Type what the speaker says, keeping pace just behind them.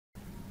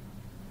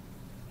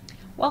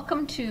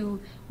Welcome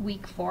to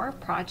week 4 of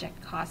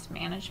Project Cost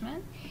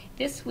Management.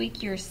 This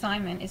week your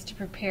assignment is to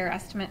prepare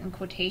estimate and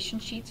quotation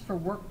sheets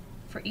for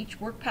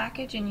each work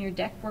package in your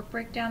deck work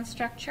breakdown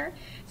structure.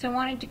 So I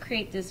wanted to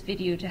create this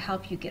video to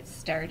help you get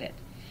started.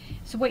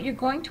 So what you're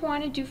going to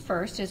want to do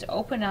first is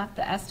open up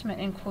the estimate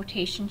and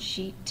quotation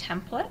sheet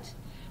template,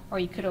 or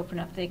you could open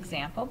up the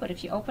example, but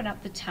if you open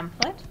up the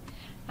template,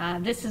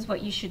 this is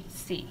what you should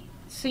see.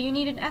 So you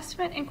need an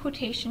estimate and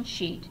quotation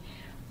sheet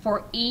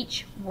for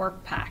each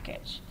work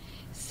package.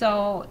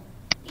 So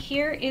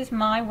here is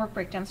my work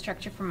breakdown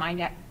structure for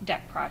my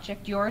deck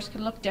project. Yours could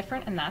look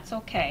different, and that's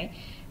okay.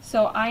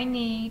 So I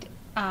need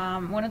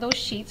one of those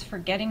sheets for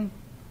getting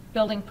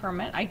building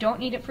permit. I don't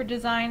need it for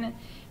design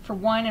for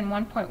 1 and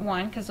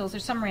 1.1 because those are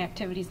summary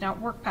activities, not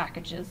work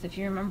packages. If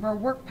you remember, a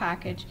work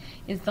package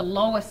is the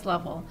lowest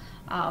level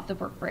of the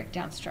work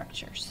breakdown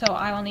structure. So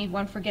I will need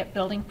one for get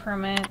building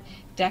permit,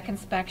 deck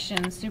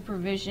inspection,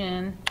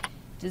 supervision,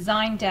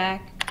 design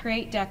deck,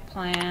 create deck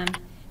plan,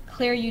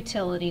 clear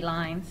utility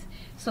lines.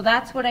 So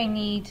that's what I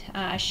need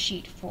a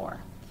sheet for.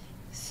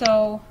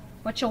 So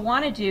what you'll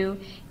want to do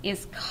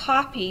is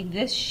copy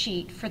this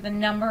sheet for the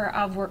number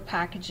of work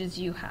packages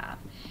you have.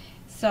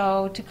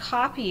 So to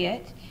copy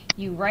it,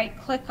 you right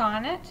click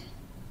on it,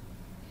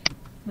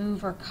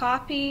 move or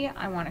copy.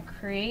 I want to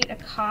create a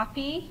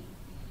copy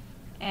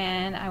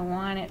and I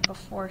want it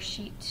before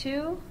sheet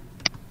 2.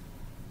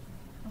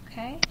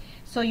 Okay,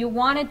 so you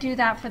want to do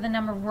that for the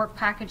number of work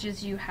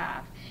packages you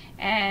have.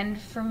 And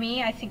for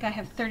me, I think I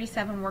have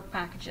 37 work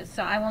packages,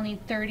 so I will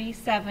need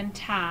 37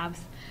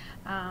 tabs,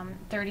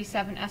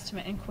 37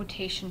 estimate and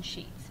quotation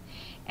sheets.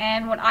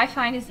 And what I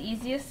find is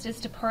easiest is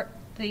to put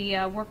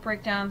the work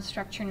breakdown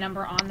structure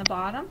number on the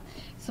bottom.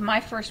 So my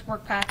first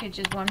work package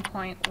is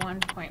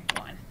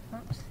 1.1.1.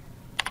 Oops.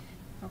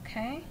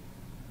 Okay.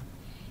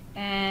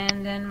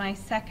 And then my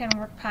second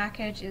work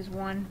package is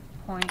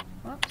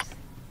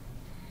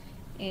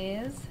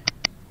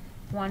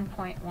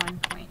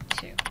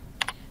 1.1.2.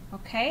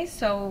 Okay,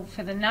 so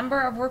for the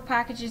number of work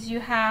packages you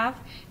have,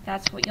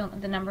 that's what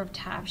the number of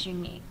tabs you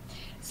need.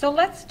 So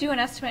let's do an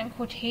estimate and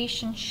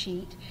quotation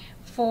sheet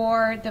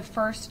for the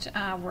first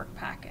work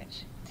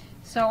package.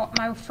 So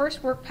my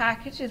first work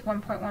package is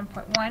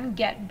 1.1.1,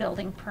 get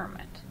building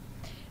permit.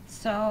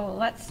 So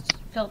let's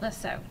fill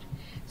this out.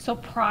 So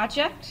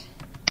project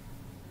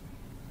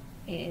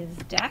is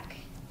deck,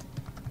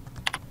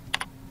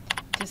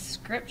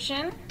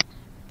 description,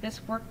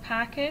 this work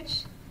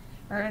package,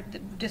 or the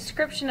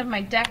description of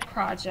my deck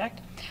project.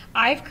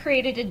 I've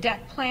created a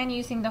deck plan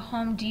using the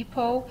Home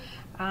Depot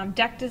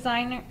deck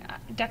designer.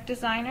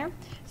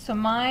 So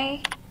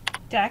my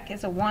deck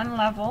is a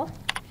 1-level,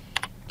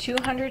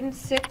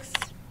 206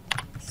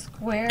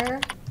 square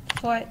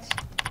foot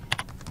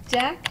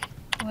deck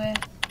with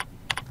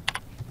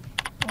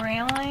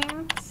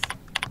railings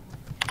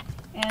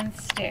and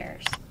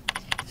stairs.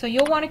 So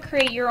you'll want to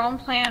create your own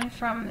plan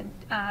from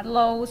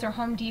Lowe's or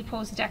Home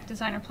Depot's deck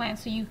designer plan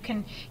so you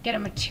can get a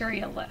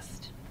material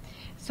list.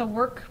 So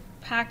work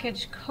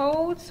package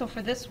code, so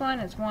for this one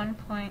it's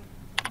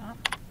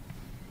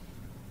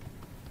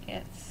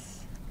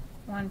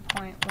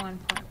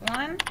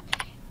 1.1.1,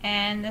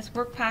 and this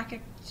work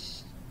package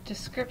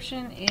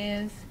description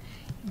is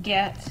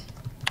get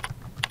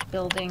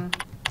building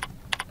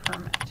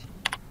permit.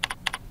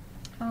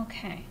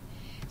 Okay,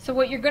 so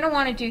what you're going to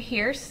want to do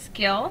here,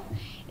 skill,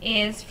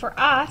 is for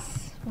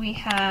us, we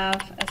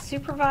have a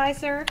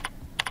supervisor,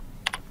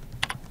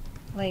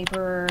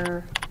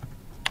 laborer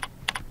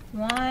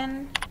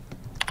 1,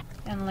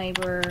 and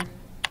laborer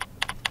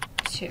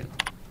 2.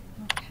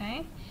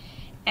 Okay,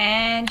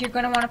 and you're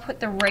going to want to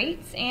put the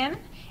rates in,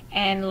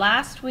 and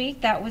last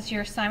week that was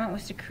your assignment,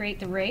 was to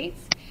create the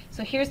rates.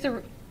 So here's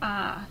the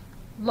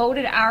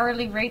loaded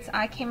hourly rates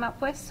I came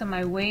up with. So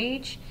my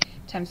wage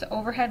times the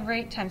overhead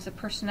rate times the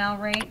personnel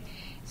rate.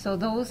 So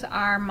those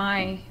are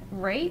my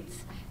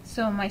rates.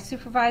 So my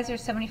supervisor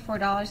is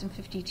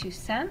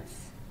 $74.52.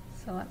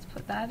 So let's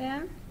put that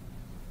in.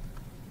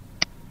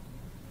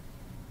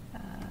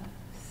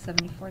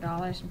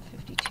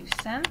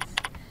 $74.52.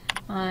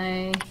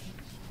 My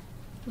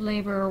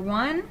laborer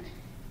 1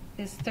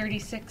 is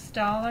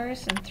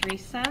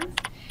 $36.03.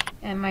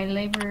 And my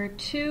laborer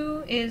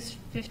 2 is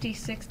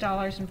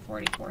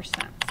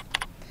 $56.44.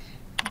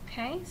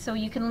 Okay, so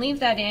you can leave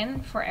that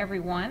in for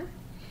everyone.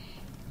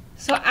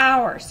 So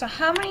hours. So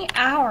how many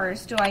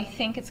hours do I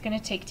think it's going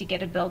to take to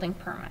get a building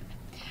permit?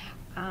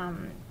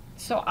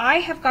 So I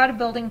have got a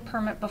building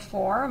permit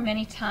before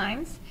many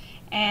times,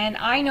 and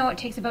I know it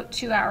takes about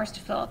 2 hours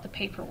to fill out the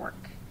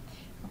paperwork.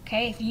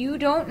 Okay, if you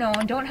don't know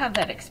and don't have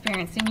that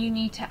experience, then you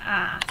need to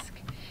ask.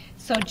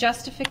 So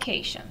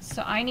justification.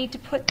 So I need to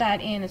put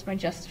that in as my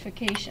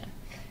justification.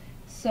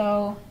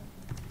 So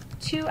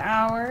 2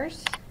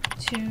 hours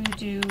to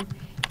do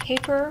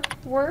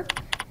paperwork,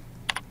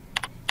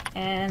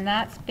 and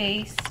that's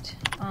based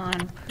on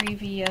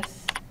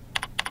previous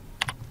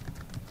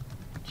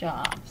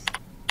jobs.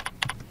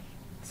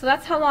 So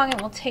that's how long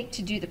it will take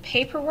to do the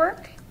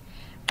paperwork.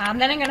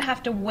 Then I'm going to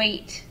have to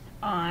wait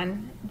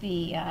on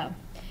the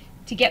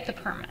to get the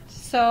permit.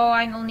 So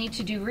I will need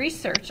to do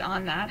research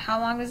on that. How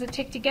long does it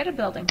take to get a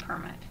building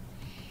permit?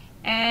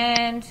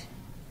 And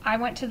I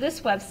went to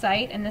this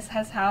website, and this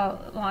has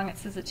how long it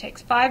says it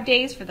takes. 5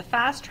 days for the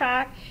fast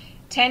track,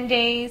 10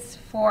 days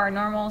for a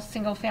normal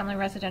single-family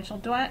residential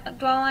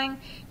dwelling,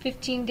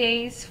 15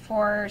 days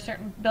for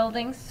certain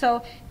buildings.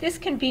 So this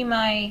can be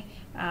my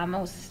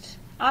most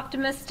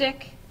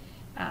optimistic,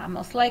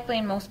 most likely,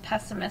 and most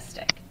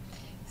pessimistic.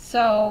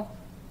 So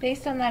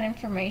based on that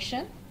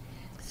information,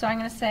 so I'm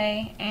going to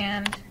say,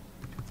 and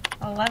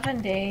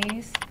 11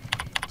 days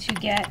to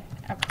get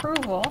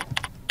approval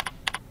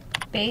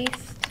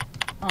based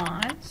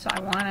on, so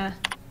I want to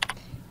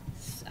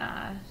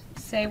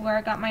say where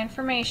I got my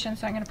information,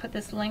 so I'm going to put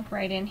this link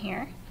right in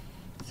here.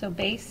 So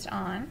based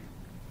on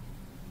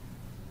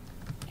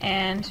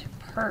and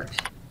PERT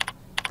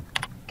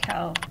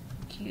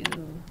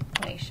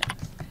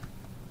calculations.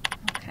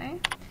 Okay,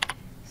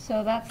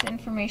 so that's the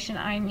information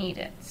I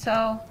needed.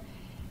 So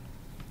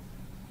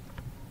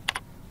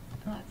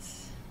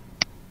let's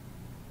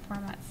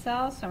format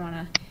cells. So I want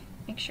to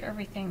make sure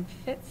everything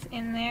fits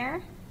in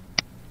there.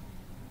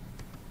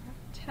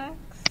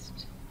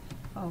 Text.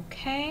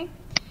 Okay.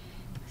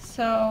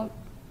 So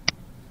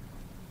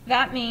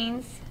that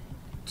means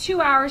 2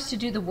 hours to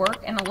do the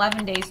work and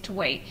 11 days to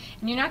wait.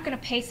 And you're not going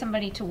to pay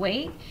somebody to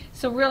wait,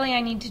 so really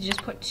I need to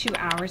just put 2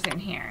 hours in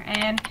here.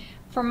 And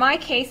for my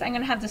case, I'm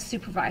going to have the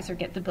supervisor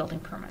get the building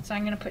permit, so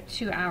I'm going to put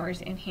 2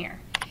 hours in here.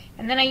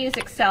 And then I use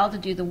Excel to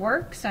do the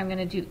work, so I'm going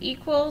to do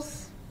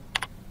equals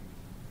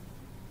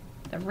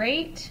the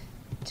rate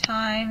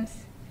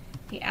times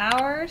the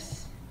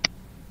hours.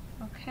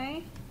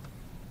 Okay.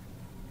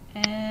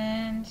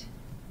 And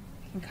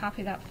I can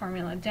copy that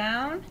formula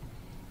down,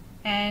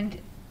 and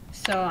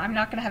so I'm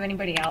not going to have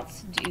anybody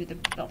else do the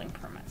building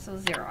permit, so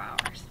 0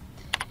 hours.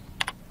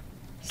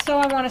 So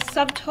I want to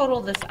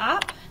subtotal this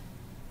up,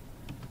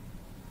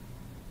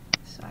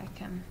 so I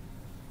can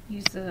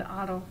use the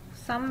auto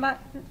sum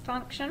button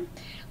function.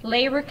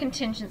 Labor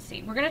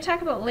contingency. We're going to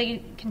talk about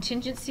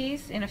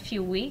contingencies in a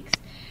few weeks,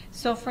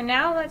 so for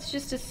now let's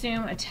just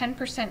assume a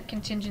 10%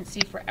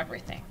 contingency for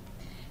everything.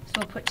 So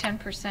we'll put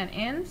 10%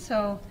 in,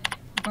 so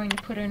I'm going to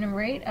put in a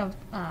rate of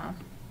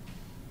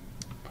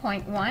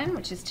 0.1,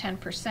 which is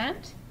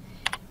 10%.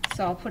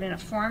 So I'll put in a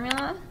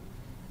formula.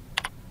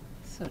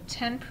 So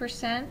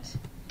 10%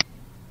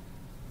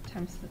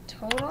 times the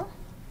total.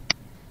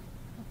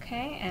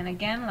 Okay, and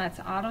again, let's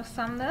auto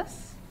sum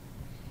this.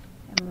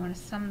 And we want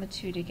to sum the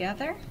two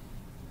together.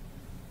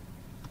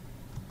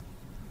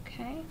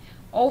 Okay.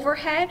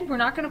 Overhead, we're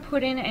not going to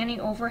put in any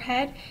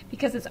overhead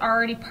because it's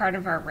already part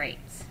of our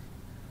rates.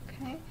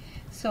 Okay,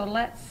 so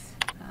let's,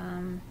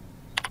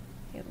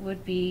 it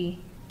would be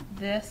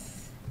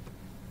this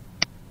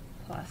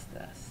plus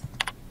this.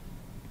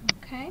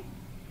 Okay,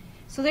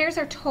 so there's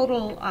our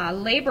total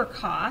labor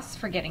costs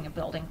for getting a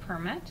building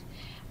permit.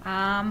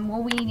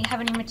 Will we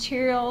have any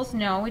materials?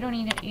 No, we don't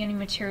need any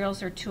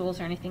materials or tools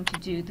or anything to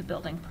do the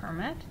building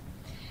permit.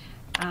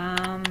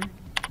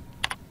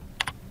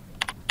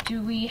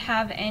 Do we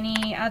have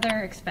any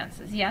other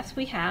expenses? Yes,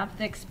 we have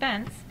the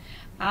expense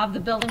of the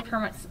building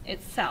permit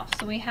itself.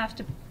 So we have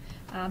to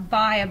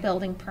buy a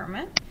building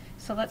permit.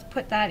 So let's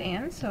put that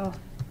in. So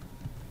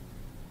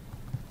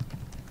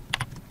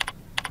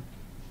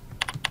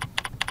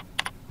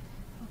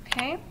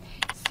okay,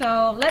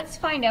 so let's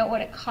find out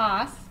what it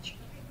costs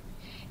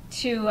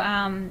to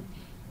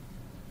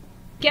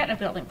get a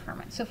building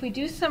permit. So if we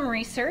do some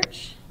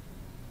research,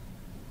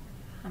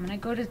 I'm going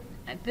to go to,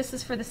 this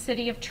is for the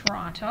City of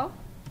Toronto.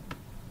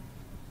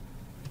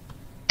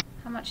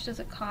 How much does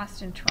it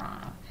cost in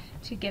Toronto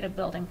to get a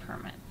building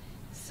permit?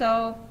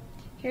 So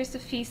here's the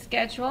fee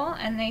schedule,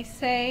 and they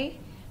say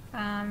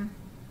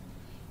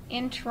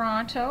in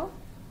Toronto,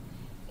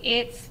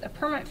 it's a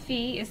permit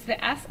fee is the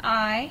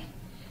SI,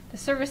 the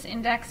service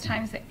index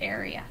times the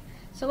area.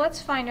 So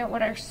let's find out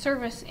what our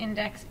service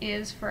index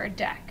is for a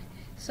deck.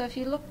 So if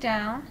you look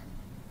down,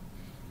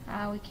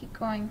 we keep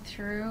going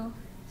through,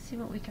 see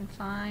what we can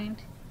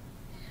find.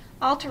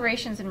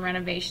 Alterations and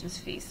renovations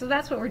fees. So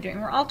that's what we're doing.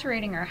 We're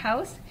altering our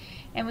house,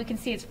 and we can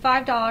see it's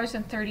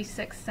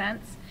 $5.36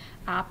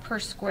 per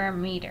square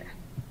meter.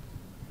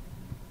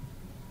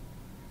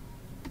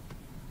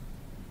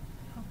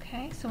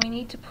 Okay, so we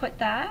need to put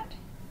that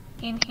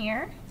in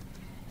here.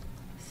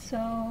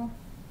 So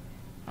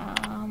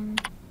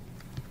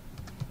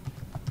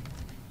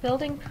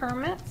building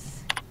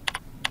permits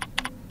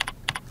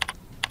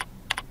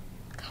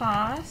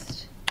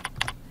cost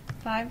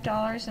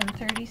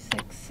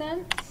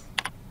 $5.36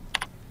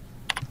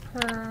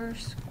 per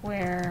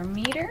square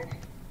meter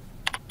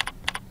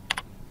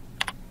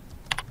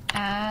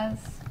as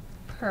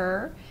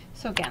per.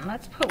 So again,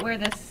 let's put where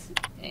this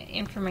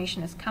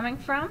information is coming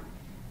from.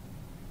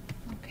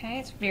 Okay,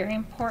 it's very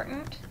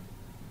important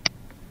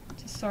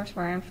to source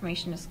where our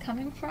information is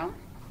coming from.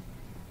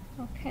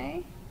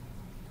 Okay,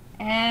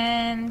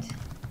 and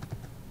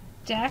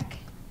deck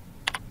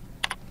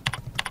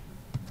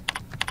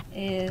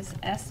is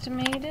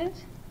estimated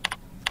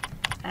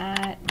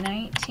at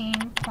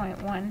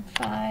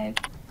 19.15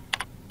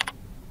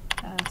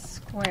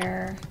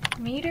 square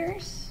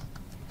meters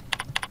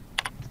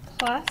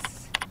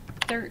plus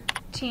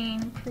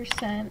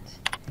 13%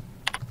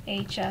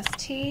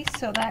 HST,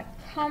 so that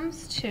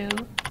comes to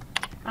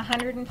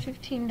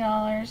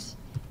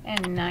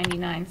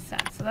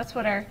 $115.99. So that's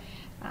what our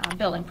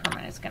building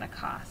permit is going to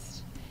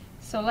cost.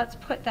 So let's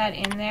put that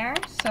in there.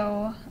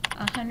 So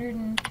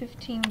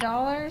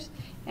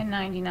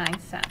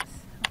 $115.99.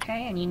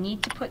 Okay, and you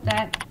need to put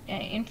that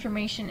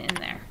information in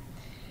there.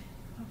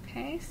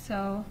 Okay,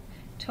 so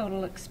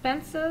total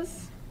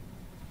expenses.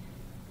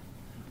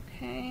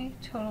 Okay,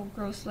 total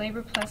gross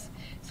labor plus,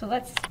 so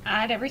let's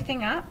add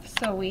everything up.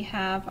 So we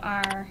have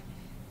our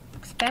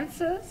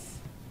expenses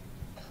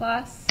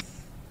plus,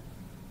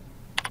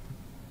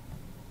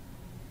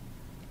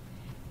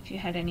 if you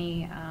had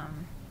any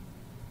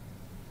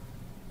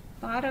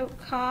bought out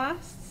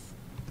costs,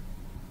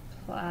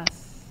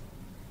 plus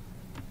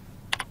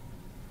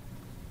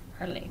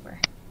our labor.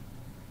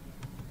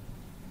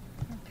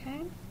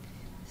 Okay,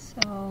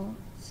 so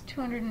it's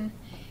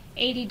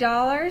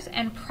 $280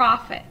 and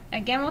profit.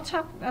 Again, we'll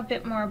talk a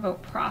bit more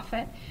about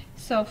profit.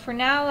 So for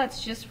now,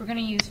 we're going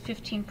to use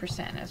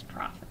 15% as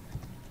profit.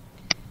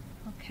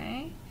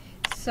 Okay,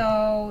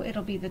 so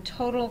it'll be the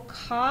total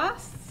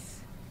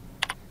costs,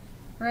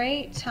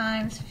 right,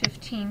 times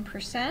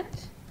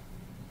 15%,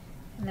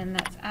 and then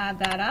let's add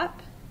that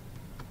up.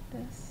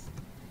 This.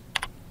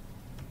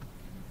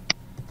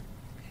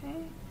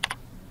 Okay,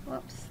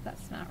 whoops,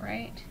 that's not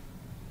right.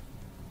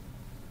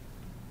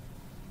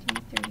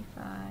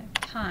 D35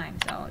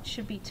 times, oh, it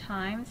should be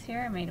times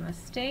here, I made a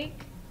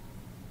mistake.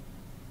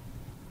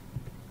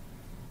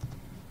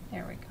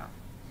 There we go.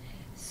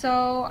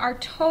 So our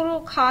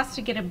total cost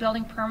to get a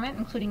building permit,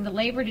 including the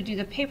labor to do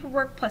the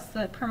paperwork plus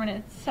the permit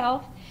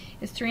itself,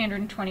 is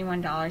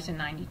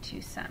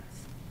 $321.92.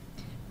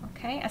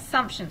 Okay,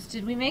 assumptions.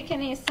 Did we make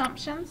any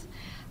assumptions?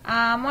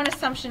 One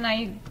assumption,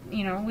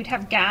 we'd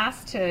have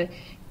gas to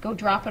go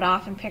drop it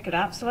off and pick it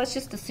up. So let's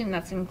just assume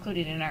that's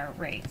included in our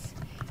rates.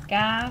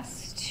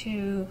 Gas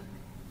to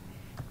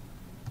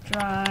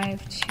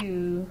drive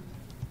to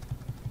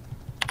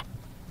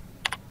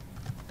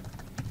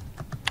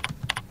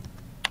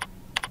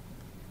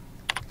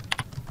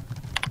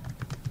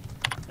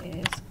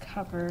is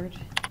covered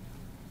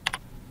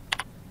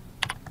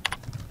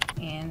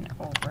in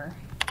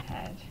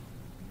overhead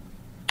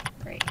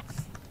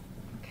rates.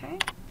 Okay,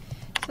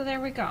 so there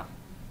we go.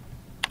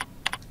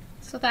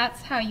 So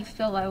that's how you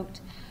fill out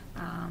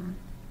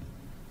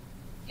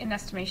an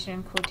estimation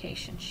and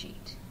quotation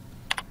sheet.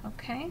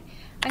 Okay,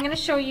 I'm going to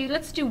show you,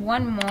 let's do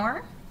one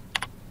more.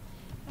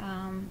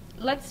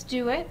 Let's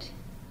do it.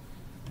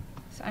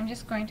 So I'm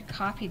just going to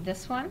copy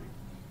this one,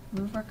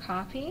 move or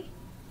copy,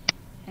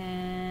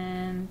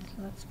 and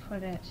let's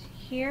put it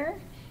here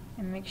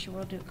and make sure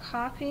we'll do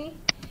copy.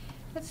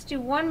 Let's do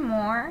one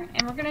more,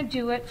 and we're going to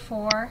do it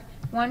for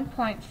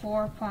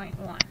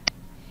 1.4.1.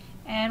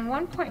 And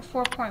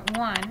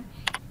 1.4.1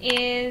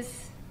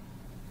 is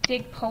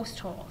dig post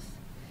holes.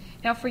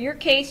 Now for your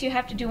case, you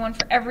have to do one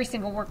for every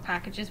single work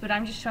packages, but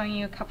I'm just showing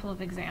you a couple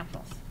of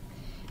examples.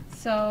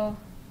 So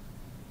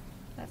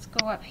let's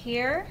go up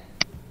here.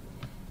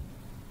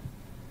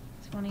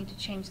 So we'll need to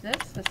change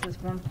this. This is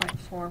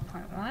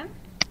 1.4.1.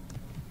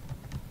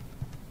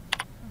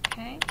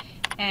 Okay,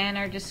 and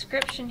our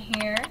description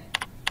here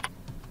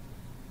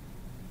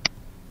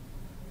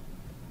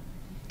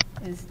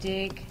is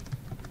dig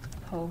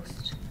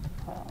post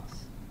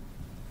holes.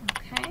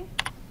 Okay,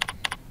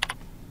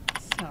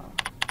 so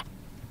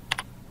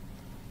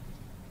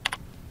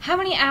how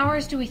many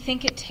hours do we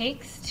think it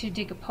takes to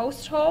dig a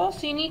post hole?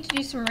 So you need to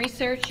do some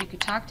research. You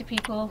could talk to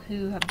people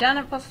who have done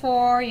it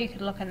before. You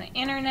could look on the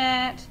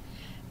internet.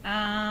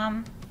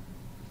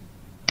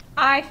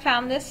 I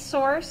found this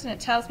source, and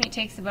it tells me it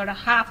takes about a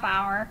half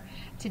hour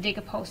to dig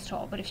a post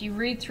hole. But if you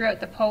read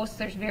throughout the post,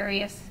 there's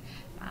various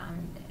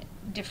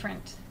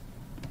different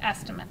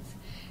estimates.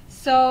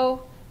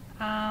 So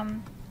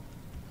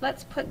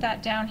let's put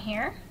that down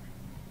here.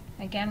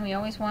 Again, we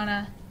always want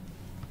to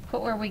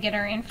put where we get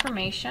our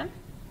information.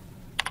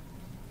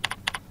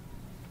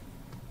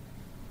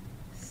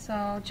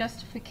 So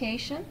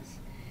justifications.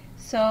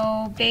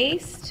 So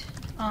based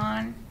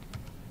on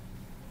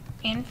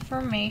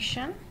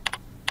information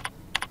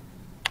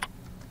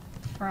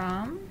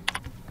from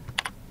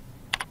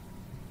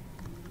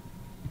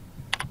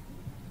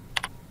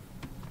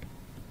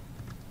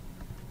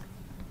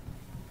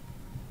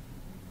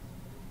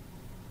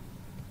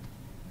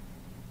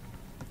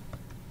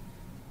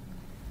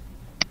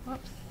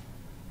whoops.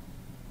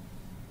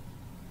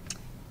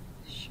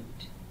 Shoot.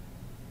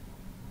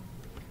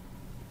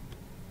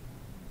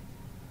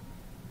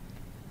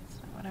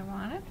 That's not what I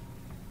wanted.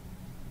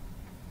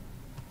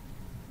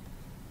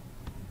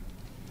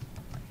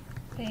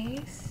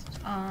 Based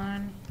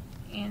on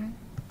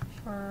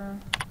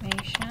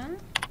information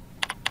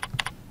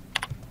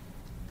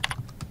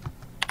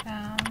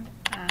found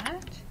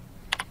at,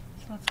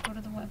 so let's go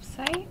to the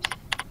website.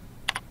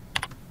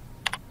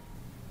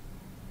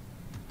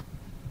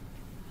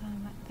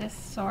 This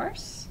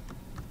source.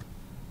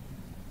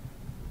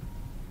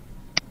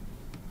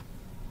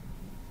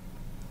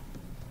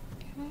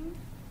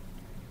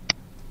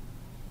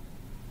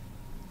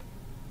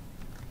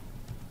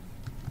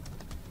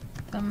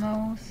 The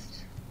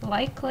most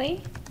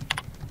likely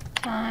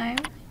time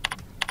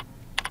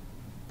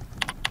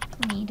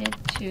needed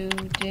to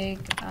dig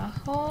a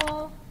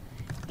hole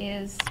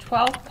is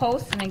 12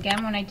 posts, and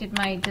again when I did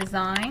my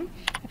design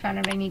I found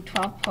out I need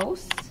 12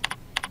 posts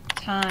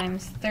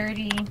times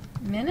 30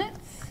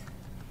 minutes.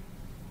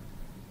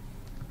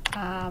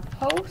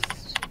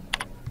 Post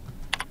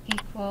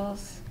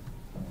equals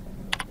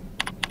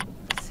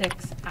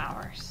 6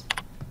 hours.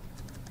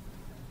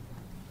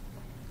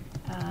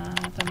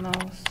 The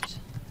most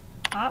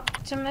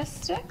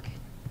optimistic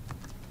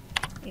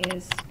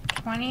is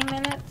 20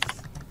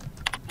 minutes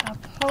a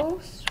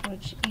post,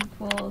 which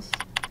equals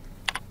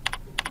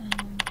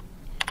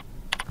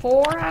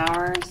 4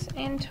 hours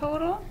in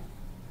total.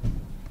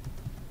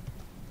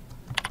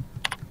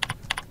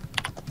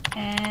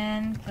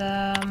 And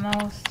the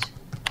most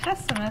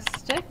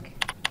pessimistic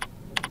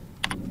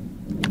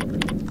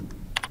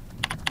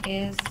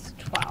is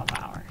 12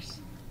 hours.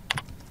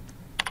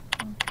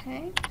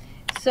 Okay,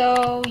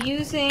 so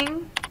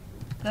using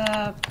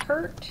the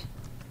PERT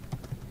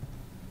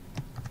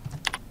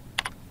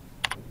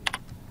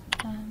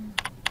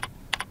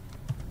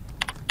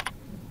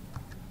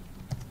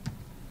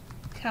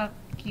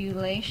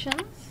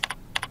calculations,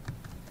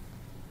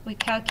 we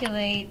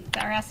calculate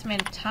our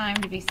estimated time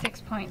to be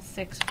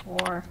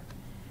 6.64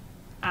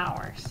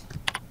 hours.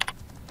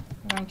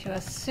 We're going to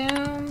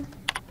assume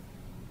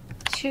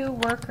 2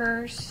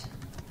 workers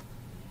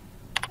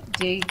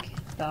dig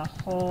the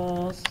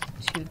holes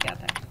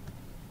together.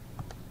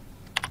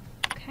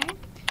 Okay,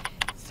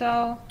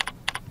 so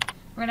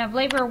we're going to have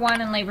laborer 1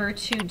 and laborer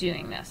 2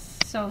 doing this.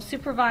 So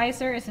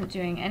supervisor isn't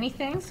doing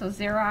anything, so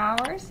 0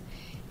 hours,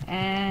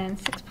 and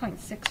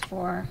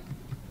 6.64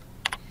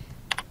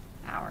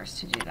 hours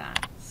to do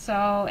that.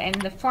 So,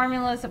 and the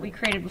formulas that we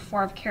created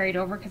before I've carried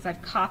over because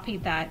I've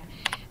copied that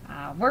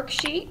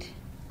worksheet.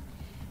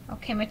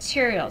 Okay,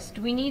 materials.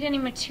 Do we need any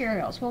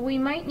materials? Well, we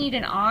might need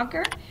an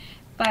auger,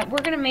 but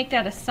we're going to make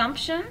that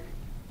assumption.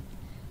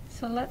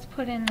 So let's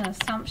put in the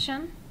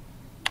assumption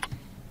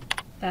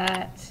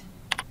that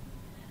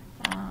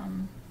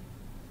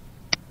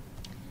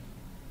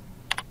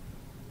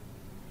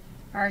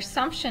our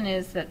assumption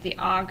is that the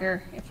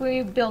auger, if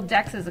we build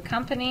decks as a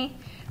company,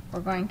 we're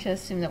going to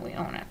assume that we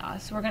own it.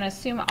 So we're going to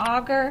assume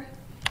auger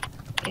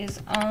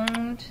is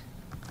owned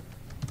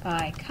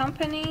by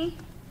company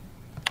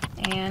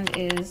and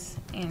is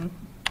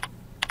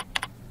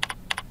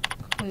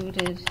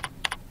included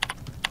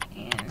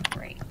in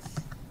rates.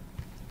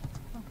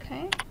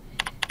 Okay,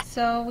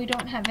 so we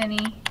don't have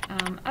any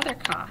other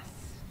costs.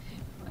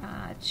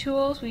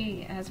 Tools,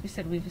 as we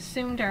said, we've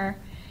assumed are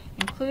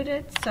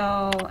included,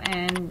 so,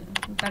 and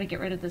we've got to get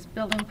rid of this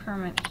building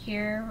permit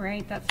here,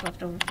 right? That's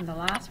left over from the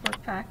last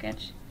work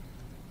package,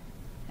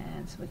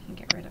 and so we can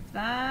get rid of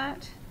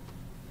that.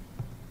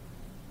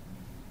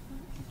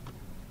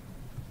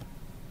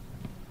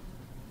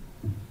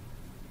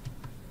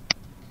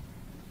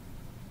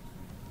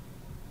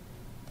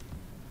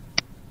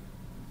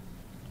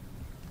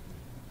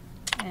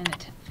 And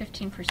a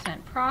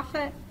 15%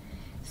 profit.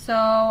 So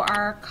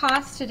our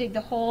cost to dig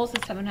the holes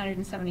is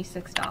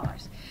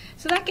 $776.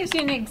 So that gives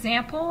you an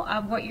example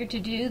of what you're to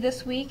do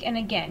this week. And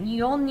again,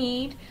 you'll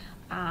need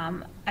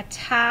a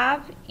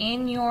tab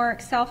in your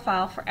Excel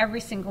file for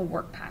every single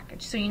work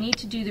package. So you need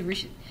to do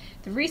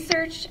the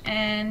research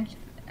and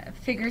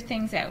figure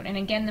things out. And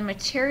again, the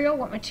material,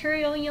 what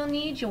material you'll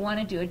need, you'll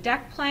want to do a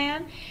deck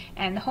plan,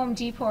 and the Home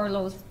Depot or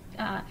Lowe's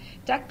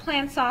deck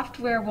plan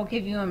software will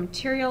give you a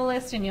material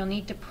list, and you'll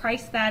need to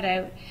price that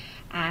out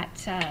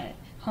at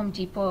Home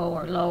Depot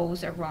or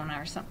Lowe's or Rona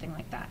or something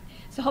like that.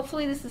 So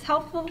hopefully this is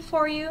helpful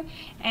for you,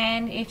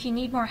 and if you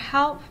need more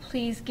help,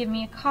 please give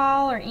me a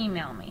call or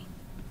email me.